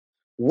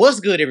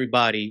What's good,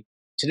 everybody?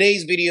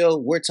 Today's video,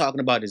 we're talking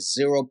about the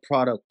zero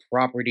product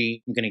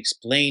property. I'm going to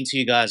explain to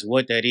you guys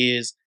what that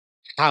is,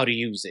 how to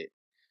use it.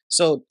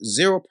 So,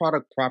 zero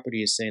product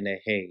property is saying that,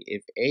 hey,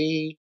 if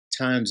A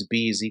times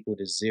B is equal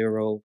to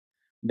zero,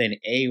 then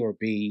A or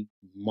B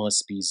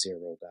must be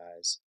zero,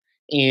 guys.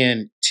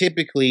 And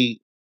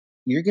typically,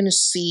 you're going to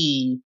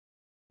see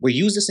we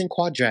use this in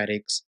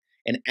quadratics,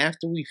 and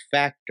after we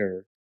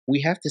factor,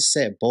 we have to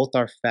set both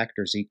our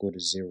factors equal to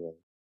zero.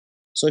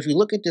 So if you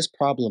look at this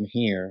problem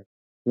here,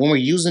 when we're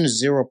using the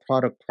zero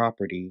product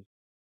property,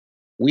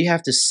 we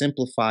have to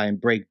simplify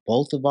and break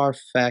both of our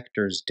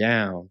factors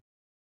down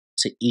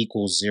to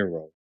equal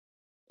zero.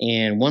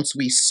 And once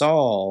we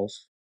solve,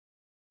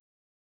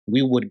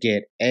 we would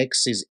get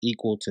x is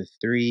equal to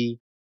 3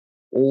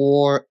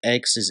 or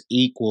x is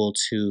equal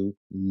to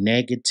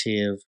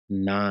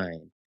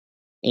 -9.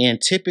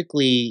 And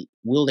typically,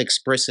 we'll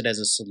express it as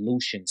a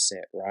solution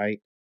set,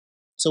 right?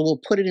 So we'll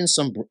put it in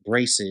some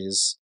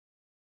braces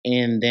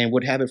and then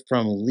would have it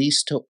from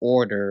least to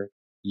order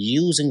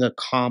using a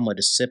comma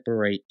to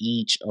separate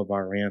each of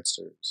our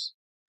answers.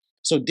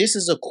 So this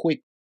is a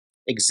quick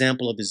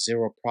example of the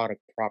zero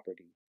product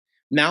property.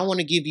 Now I want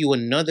to give you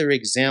another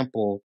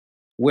example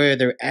where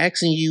they're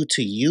asking you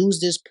to use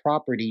this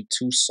property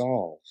to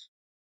solve.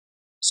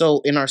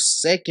 So in our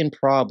second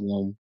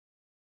problem,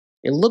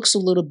 it looks a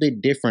little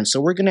bit different.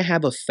 So we're going to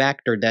have a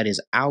factor that is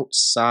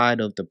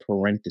outside of the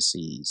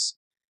parentheses.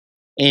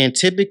 And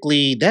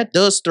typically that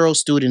does throw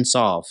students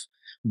off.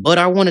 But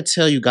I want to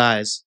tell you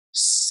guys,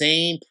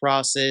 same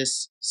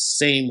process,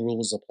 same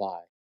rules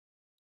apply.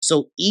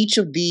 So each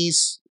of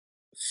these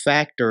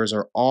factors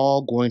are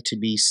all going to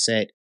be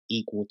set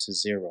equal to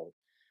zero.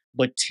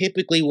 But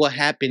typically what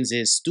happens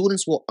is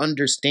students will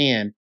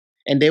understand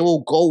and they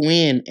will go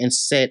in and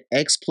set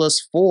x plus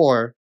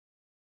 4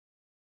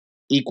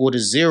 equal to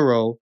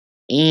 0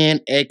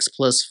 and x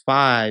plus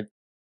 5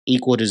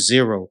 equal to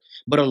 0.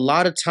 But a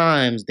lot of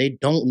times they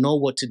don't know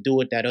what to do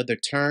with that other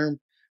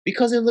term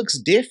because it looks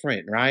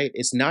different, right?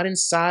 It's not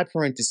inside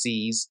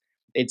parentheses.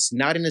 It's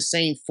not in the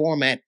same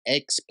format,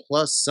 x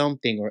plus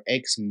something or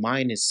x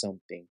minus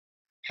something.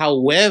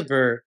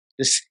 However,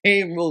 the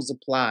same rules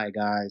apply,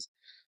 guys.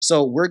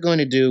 So we're going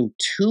to do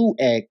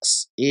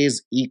 2x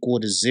is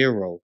equal to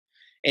 0.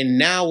 And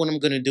now what I'm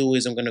going to do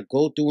is I'm going to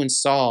go through and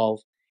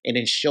solve and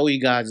then show you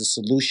guys a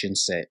solution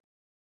set.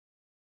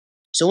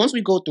 So once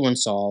we go through and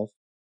solve,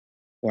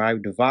 where I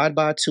divide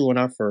by 2 on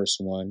our first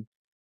one,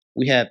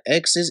 we have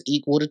x is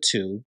equal to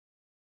 2.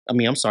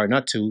 I'm sorry,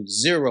 not 2,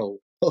 0.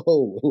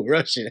 Oh,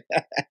 Russian.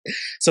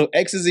 So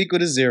x is equal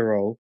to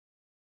 0,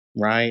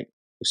 right?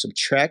 We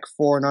subtract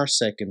 4 in our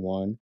second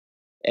one.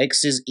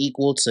 X is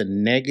equal to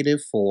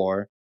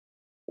 -4,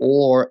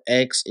 or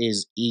x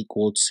is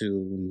equal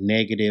to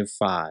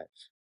 -5.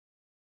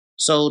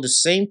 So the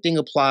same thing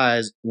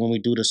applies when we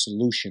do the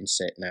solution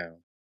set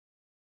now.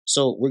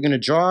 So we're going to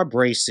draw our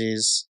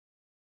braces,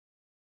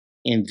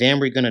 and then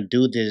we're going to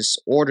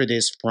order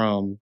this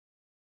from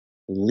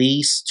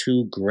least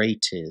to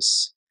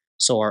greatest.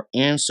 So our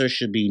answer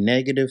should be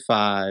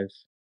 -5,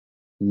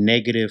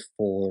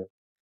 -4,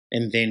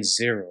 and then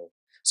 0.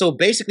 So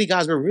basically,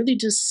 guys, we're really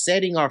just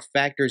setting our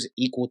factors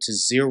equal to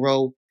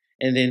 0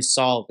 and then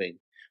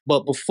solving.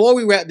 But before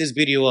we wrap this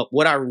video up,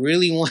 what I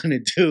really want to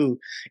do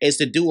is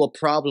to do a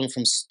problem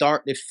from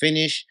start to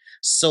finish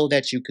so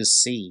that you can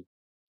see.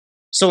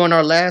 So in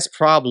our last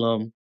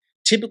problem,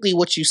 typically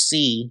what you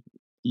see,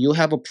 you'll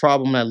have a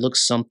problem that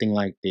looks something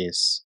like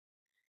this.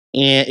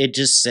 And it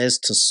just says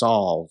to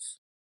solve.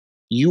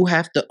 You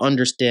have to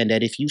understand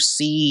that if you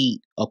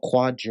see a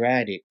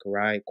quadratic,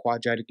 right,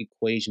 quadratic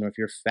equation, or if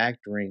you're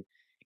factoring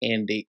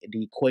and the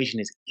equation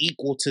is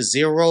equal to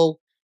 0,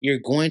 you're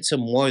going to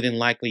more than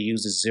likely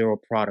use the zero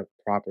product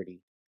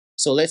property.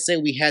 So let's say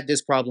we had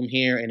this problem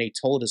here and they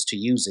told us to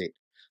use it.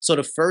 So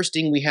the first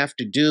thing we have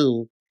to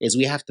do is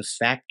we have to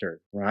factor,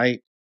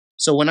 right?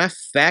 So when I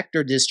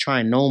factor this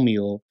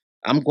trinomial,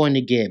 I'm going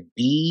to get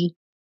b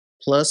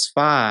plus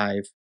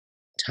 5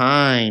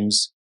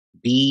 times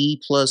b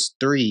plus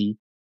 3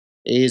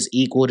 is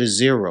equal to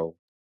 0,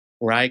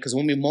 right? Because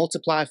when we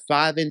multiply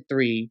 5 and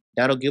 3,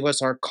 that'll give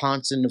us our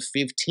constant of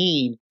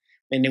 15.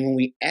 And then when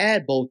we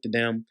add both of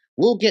them,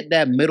 we'll get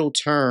that middle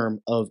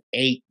term of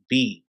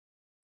 8b.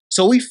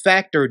 So we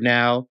factored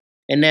now,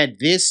 and at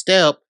this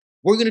step,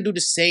 we're going to do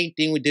the same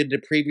thing we did in the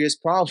previous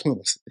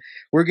problems.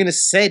 We're going to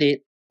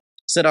set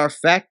our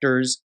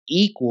factors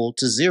equal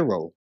to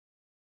 0.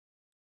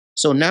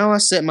 So now I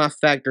set my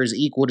factors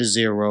equal to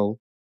 0,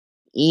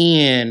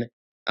 and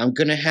I'm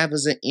going to have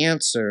as an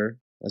answer,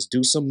 let's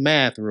do some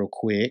math real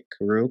quick.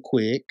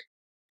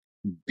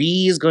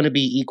 B is going to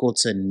be equal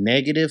to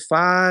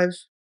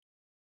 -5,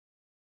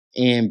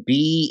 and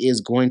B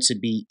is going to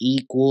be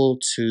equal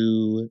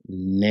to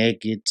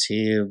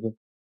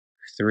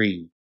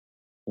 -3,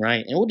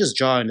 right? And we'll just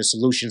draw in the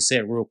solution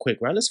set real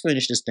quick, right? Let's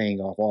finish this thing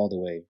off all the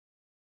way.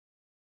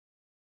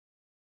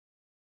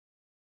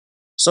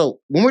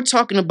 So when we're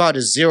talking about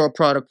a zero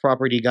product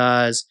property,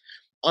 guys,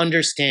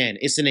 understand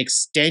it's an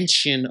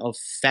extension of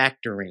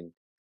factoring.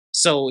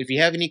 So if you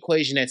have an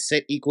equation that's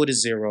set equal to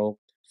 0,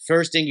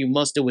 first thing you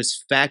must do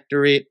is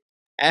factor it.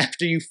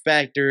 After you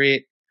factor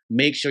it,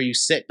 make sure you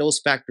set those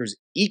factors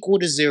equal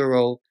to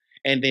 0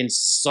 and then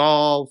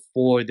solve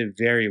for the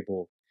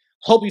variable.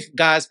 Hope you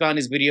guys found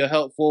this video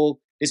helpful.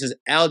 This is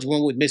Algebra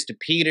 1 with Mr.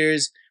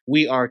 Peters.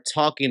 We are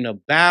talking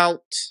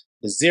about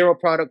the zero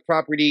product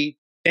property.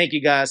 Thank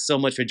you guys so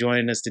much for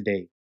joining us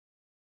today.